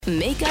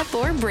Makeup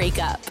or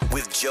breakup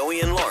with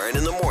Joey and Lauren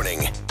in the morning.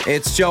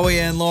 It's Joey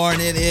and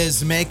Lauren. It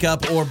is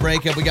Makeup or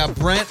Breakup. We got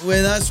Brent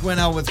with us. Went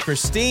out with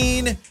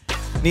Christine.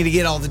 Need to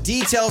get all the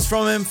details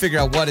from him, figure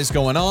out what is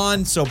going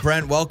on. So,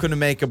 Brent, welcome to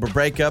Makeup or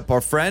Breakup.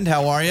 Our friend,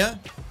 how are you?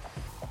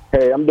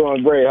 Hey, I'm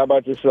doing great. How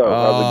about yourself?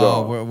 How's it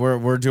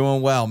going? We're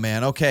doing well,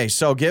 man. Okay,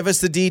 so give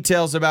us the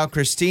details about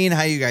Christine,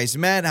 how you guys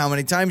met, how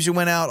many times you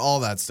went out, all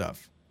that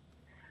stuff.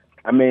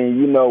 I mean,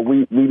 you know,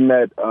 we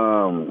met,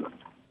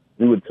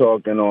 we were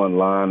talking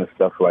online and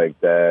stuff like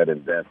that,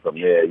 and then from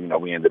there, you know,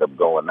 we ended up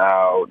going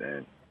out,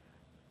 and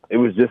it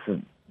was just,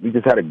 we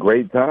just had a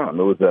great time.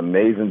 It was an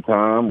amazing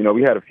time. You know,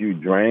 we had a few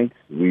drinks.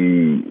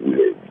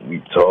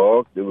 We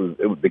talked. It was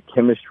the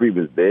chemistry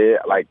was there.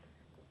 Like,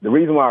 the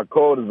reason why I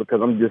called is because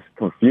I'm just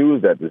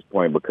confused at this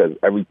point because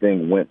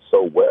everything went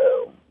so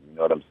well. You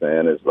know what I'm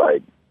saying? It's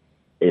like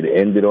it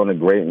ended on a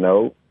great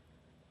note.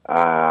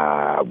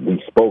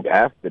 We spoke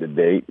after the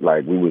date.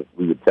 Like we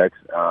would text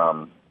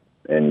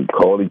and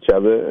call each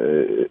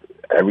other.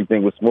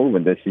 Everything was smooth,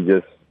 and then she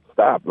just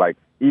stopped. Like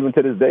even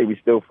to this day, we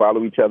still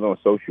follow each other on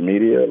social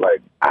media.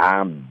 Like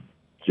I'm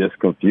just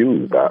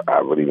confused. I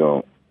really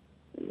don't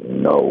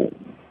know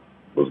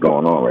what's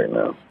going on right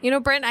now. You know,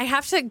 Brent, I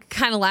have to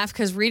kind of laugh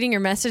because reading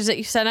your message that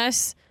you sent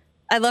us,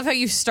 I love how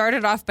you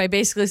started off by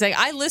basically saying,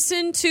 I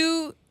listened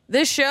to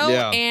this show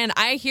and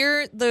I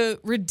hear the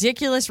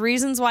ridiculous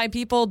reasons why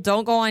people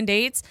don't go on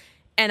dates.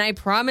 And I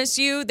promise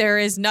you there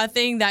is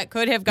nothing that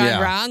could have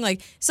gone wrong.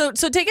 Like, so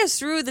take us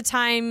through the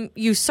time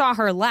you saw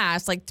her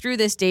last, like through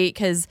this date,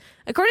 because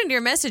according to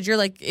your message, you're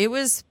like, it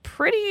was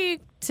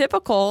pretty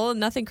typical,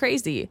 nothing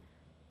crazy.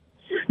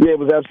 Yeah, it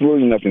was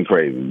absolutely nothing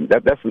crazy.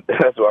 That's why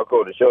I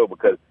called the show,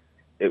 because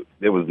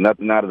there was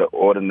nothing out of the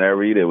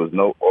ordinary. There was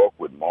no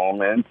awkward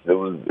moments.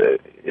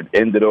 It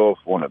ended off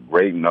on a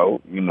great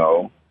note. You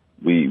know,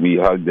 we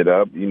hugged it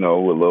up. You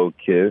know, a little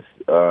kiss.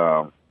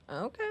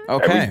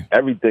 Okay.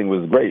 Everything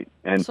was great.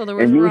 And so there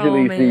was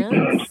usually,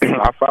 romance.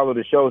 I follow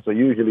the show, so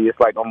usually it's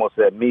like almost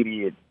an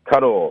immediate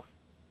cutoff.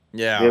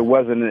 Yeah. There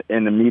wasn't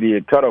an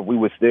immediate cutoff. We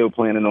were still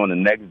planning on the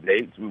next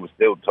dates. We were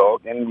still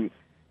talking.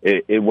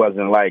 It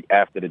wasn't like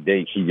after the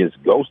date she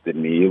just ghosted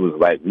me. It was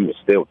like we were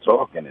still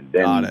talking, and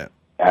then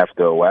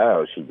after a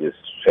while she just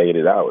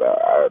faded out.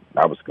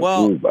 I was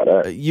confused by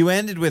that. You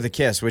ended with a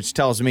kiss, which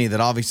tells me that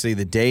obviously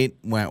the date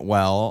went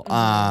well.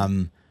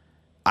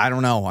 I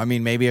don't know. I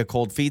mean, maybe a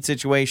cold feet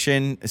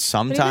situation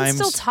sometimes. But even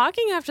still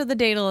talking after the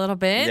date a little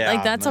bit. Yeah,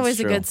 like that's always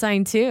true. a good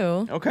sign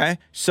too. Okay.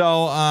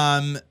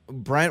 So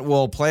Brent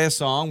will play a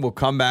song. We'll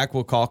come back.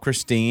 We'll call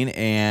Christine,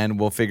 and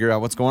we'll figure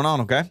out what's going on,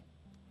 okay?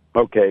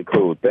 Okay,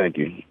 cool. Thank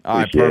you. All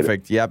right, Appreciate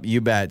perfect. it. Yep,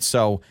 you bet.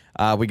 So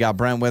we got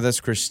Brent with us.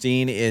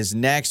 Christine is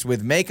next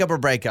with Makeup or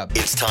Breakup.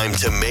 It's time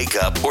to make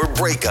up or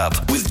break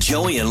up with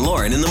Joey and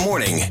Lauren in the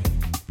morning.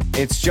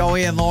 It's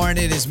Joey and Lauren.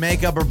 It is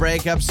Makeup or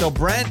Breakup. So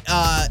Brent,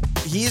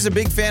 he's a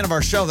big fan of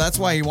our show. That's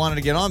why he wanted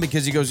to get on,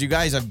 because he goes, you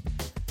guys,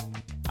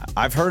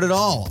 I've heard it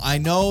all. I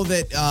know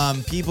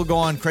that people go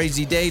on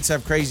crazy dates,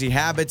 have crazy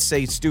habits,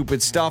 say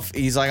stupid stuff.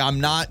 He's like, I'm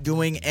not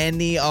doing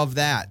any of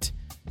that.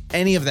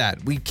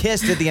 We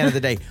kissed at the end of the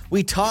day.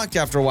 We talked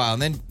after a while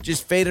and then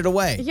just faded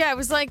away. Yeah, it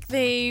was like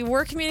they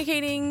were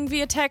communicating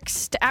via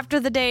text after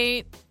the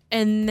date.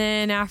 And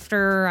then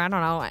after, I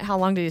don't know, how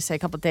long did you say? A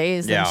couple of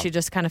days. Yeah. And she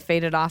just kind of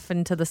faded off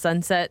into the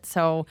sunset.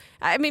 So,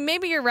 I mean,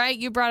 maybe you're right.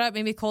 You brought up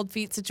maybe cold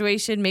feet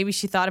situation. Maybe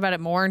she thought about it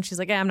more and she's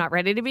like, I'm not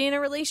ready to be in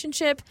a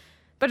relationship.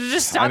 But to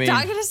just stop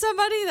talking to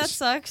somebody, that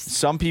sucks.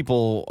 Some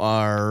people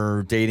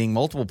are dating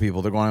multiple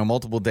people. They're going on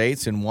multiple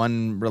dates and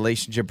one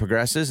relationship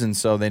progresses. And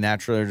so they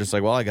naturally are just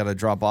like, well, I got to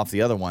drop off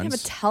the other ones. Yeah,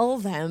 but tell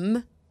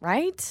them,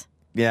 right?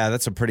 Yeah,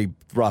 that's a pretty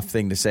rough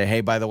thing to say.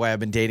 Hey, by the way, I've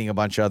been dating a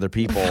bunch of other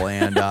people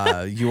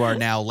and you are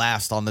now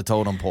last on the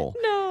totem pole.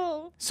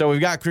 No. So we've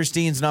got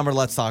Christine's number.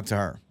 Let's talk to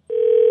her.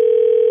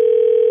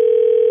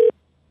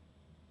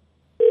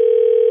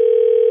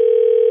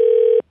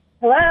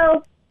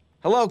 Hello?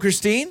 Hello,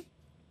 Christine?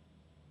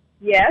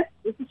 Yes,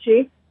 this is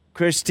she.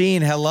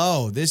 Christine,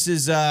 hello. This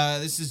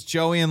is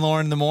Joey and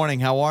Lauren in the morning.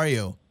 How are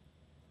you?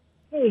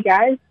 Hey,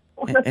 guys.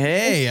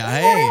 Hey.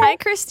 Hi,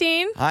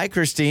 Christine. Hi,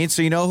 Christine.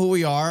 So you know who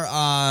we are.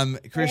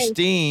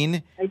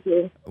 Christine, I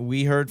do.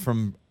 we heard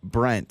from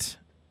Brent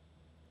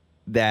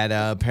that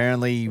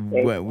apparently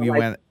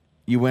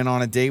you went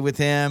on a date with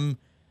him.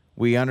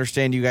 We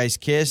understand you guys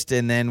kissed,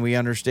 and then we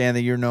understand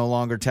that you're no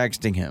longer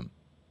texting him.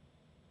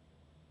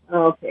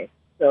 Okay.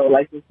 So,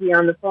 is he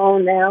on the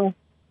phone now?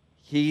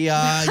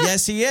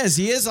 Yes, he is.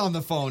 He is on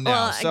the phone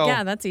now. Well,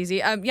 yeah, that's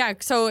easy.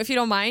 So if you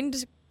don't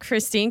mind,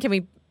 Christine, can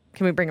we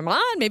bring him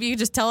on? Maybe you could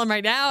just tell him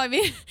right now. I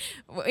mean,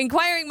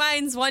 inquiring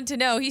minds want to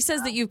know. He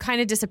says that you kind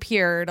of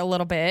disappeared a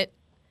little bit.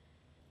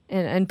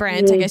 And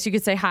Brent, I guess you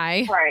could say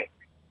hi. Right.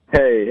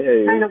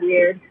 Hey. Kind of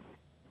weird.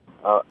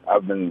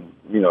 I've been,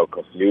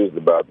 confused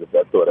about this.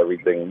 I thought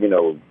everything,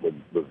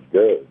 was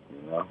good,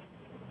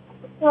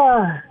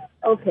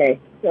 Okay.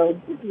 So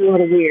this is a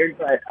little weird,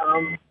 but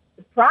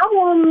the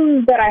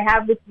problem that I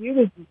have with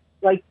you is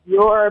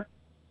your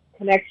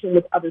connection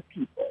with other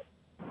people.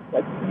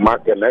 My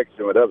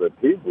connection with other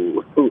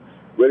people?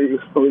 What are you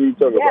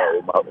talking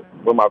about?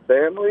 With my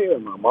family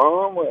and my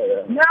mom?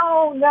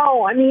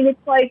 No. I mean,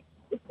 it's like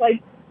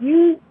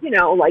you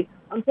know, like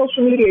on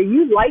social media,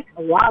 you like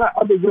a lot of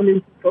other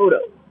women's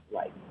photos,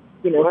 like,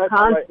 you know,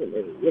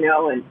 constantly, you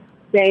know, and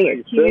saying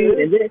it's cute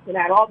and this and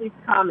that, all these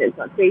comments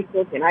on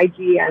Facebook and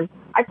IG, and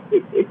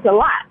it's a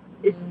lot.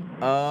 It's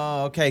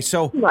okay.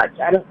 So too much.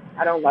 I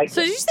don't like.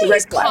 So did you say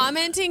he's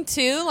commenting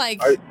too,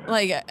 like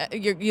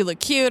you look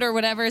cute or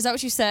whatever? Is that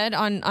what you said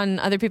on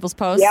other people's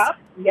posts?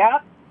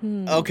 Yeah.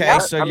 Okay,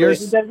 yep. so you're.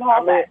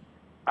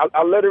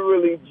 I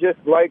literally just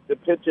like the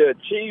picture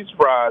of cheese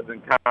fries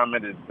and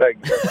commented like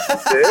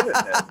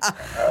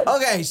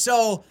Okay,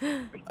 so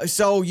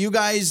you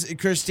guys,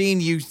 Christine,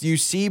 you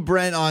see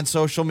Brent on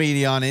social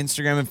media, on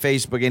Instagram and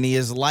Facebook, and he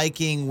is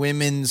liking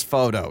women's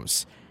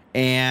photos,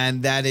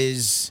 and that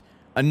is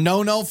a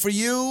no-no for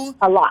you?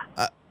 A lot.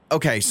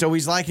 Okay, so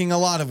he's liking a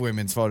lot of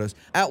women's photos.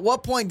 At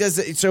what point does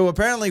it... So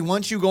apparently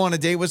once you go on a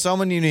date with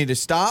someone, you need to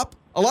stop?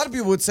 A lot of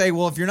people would say,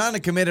 well, if you're not in a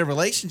committed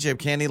relationship,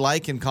 can he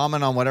like and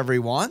comment on whatever he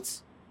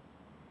wants?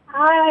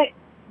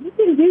 You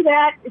can do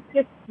that. It's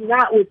just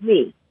not with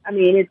me. I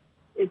mean,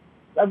 it's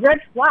a red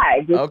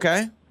flag.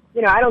 Okay.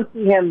 You know, I don't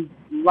see him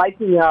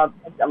liking a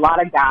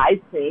lot of guys'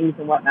 things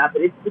and whatnot,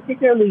 but it's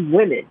particularly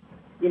women,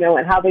 you know,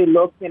 and how they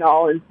look and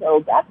all. And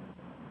so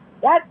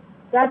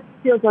that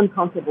feels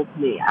uncomfortable to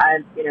me.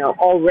 You know,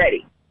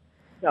 already.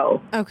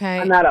 So okay,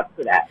 I'm not up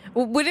for that.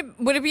 Would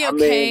it be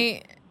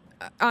okay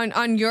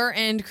on your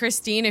end,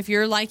 Christine, if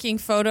you're liking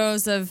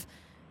photos of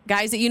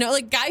guys that you know,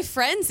 like guy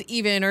friends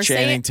even, or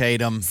Channing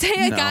Tatum.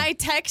 Say a guy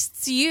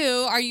texts you,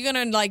 are you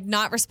gonna like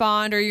not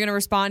respond, or are you gonna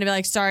respond and be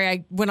like, sorry,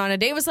 I went on a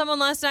date with someone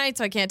last night,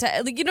 so I can't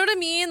like, you know what I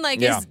mean?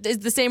 Like, is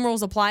the same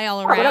rules apply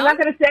all around? But I'm not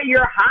gonna say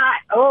you're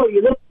hot. Oh,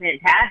 you look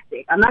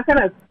fantastic. I'm not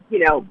gonna, you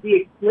know,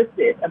 be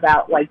explicit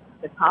about like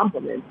the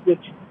compliments,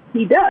 which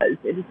he does.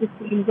 It just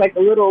seems like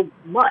a little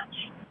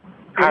much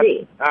for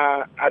me.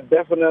 I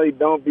definitely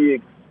don't be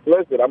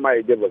explicit. I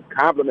might give a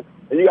compliment.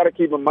 And you got to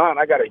keep in mind,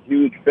 I got a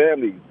huge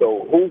family.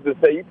 So who's to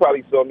say? You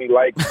probably saw me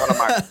like one of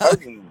my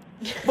cousins.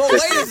 Well,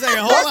 wait a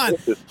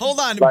second. Hold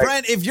on. Like,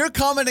 Brent, if you're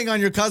commenting on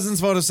your cousin's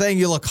photo saying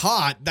you look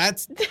hot,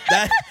 that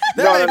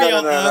No.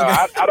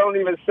 I don't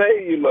even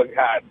say you look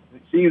hot.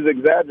 She's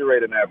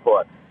exaggerating that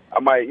part. I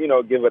might, you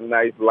know, give a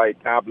nice,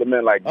 light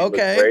compliment, like you look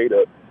great.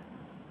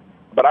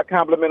 But I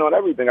compliment on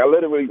everything. I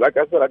literally, like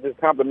I said, I just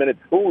complimented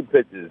food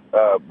pictures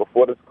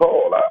before this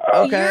call.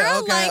 You're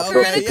a liker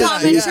and a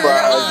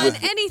commenter on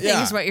anything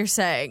is what you're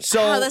saying.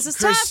 So this is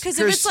tough, because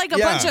if it's like a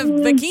bunch of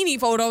bikini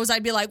photos,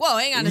 I'd be like, whoa,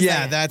 hang on a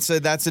second. Yeah,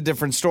 that's a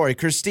different story.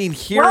 Christine,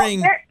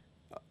 hearing...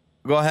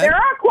 Go ahead. There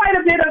are quite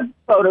a bit of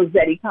photos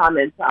that he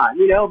comments on.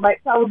 You know, it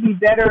might probably be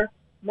better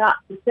not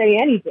to say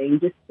anything,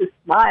 just to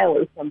smile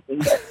or something.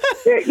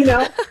 But, you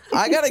know,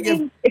 I gotta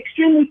give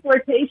extremely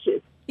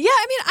flirtatious. Yeah,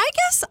 I mean, I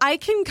guess I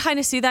can kind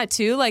of see that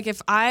too. Like,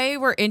 if I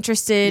were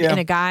interested in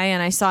a guy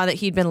and I saw that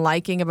he'd been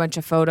liking a bunch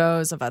of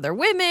photos of other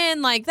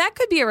women, like, that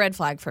could be a red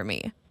flag for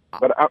me.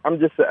 But I'm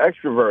just an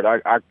extrovert.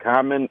 I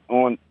comment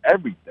on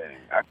everything.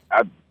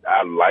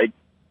 I like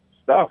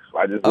stuff.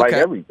 I just like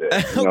everything.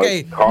 You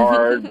know,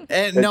 cards,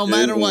 and no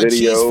matter what, videos,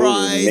 cheese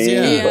fries.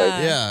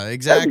 Yeah,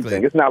 exactly.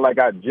 Everything. It's not like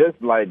I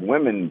just like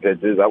women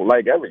pictures. I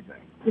like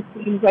everything. It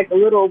seems like a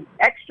little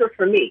extra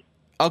for me.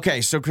 Okay,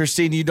 so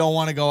Christine, you don't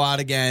want to go out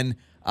again.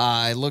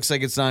 It looks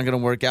like it's not going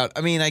to work out.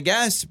 I mean, I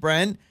guess,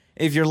 Brent,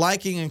 if you're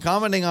liking and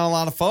commenting on a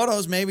lot of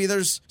photos, maybe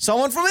there's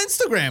someone from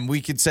Instagram we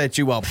could set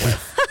you up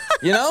with.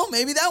 You know,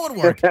 maybe that would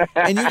work.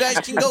 And you guys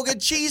can go get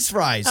cheese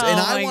fries. And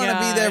I want to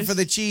be there for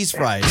the cheese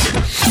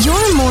fries.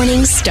 Your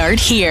mornings start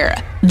here.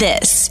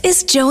 This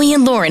is Joey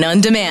and Lauren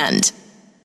on Demand.